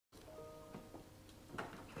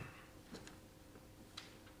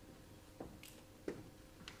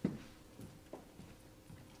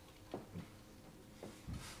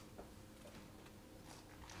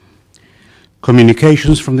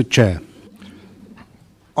Communications from the Chair.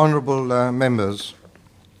 Honourable members,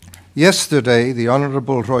 yesterday the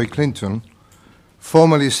Honourable Roy Clinton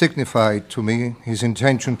formally signified to me his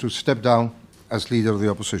intention to step down as Leader of the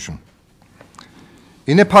Opposition.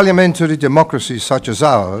 In a parliamentary democracy such as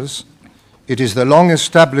ours, it is the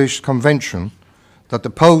long-established convention that the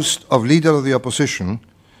post of Leader of the Opposition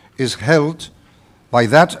is held by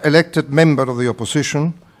that elected member of the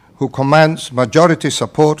Opposition who commands majority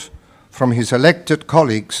support from his elected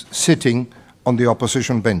colleagues sitting on the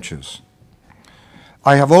opposition benches.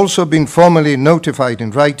 I have also been formally notified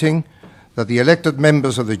in writing that the elected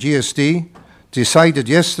members of the GST decided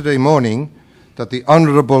yesterday morning that the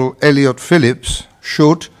Honourable Elliott Phillips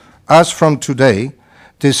should, as from today,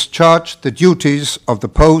 discharge the duties of the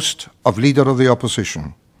post of Leader of the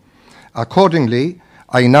Opposition. Accordingly,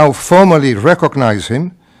 I now formally recognise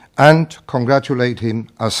him and congratulate him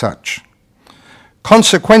as such.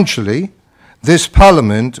 Consequentially, this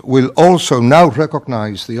Parliament will also now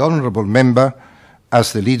recognise the Honourable Member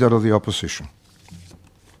as the Leader of the Opposition.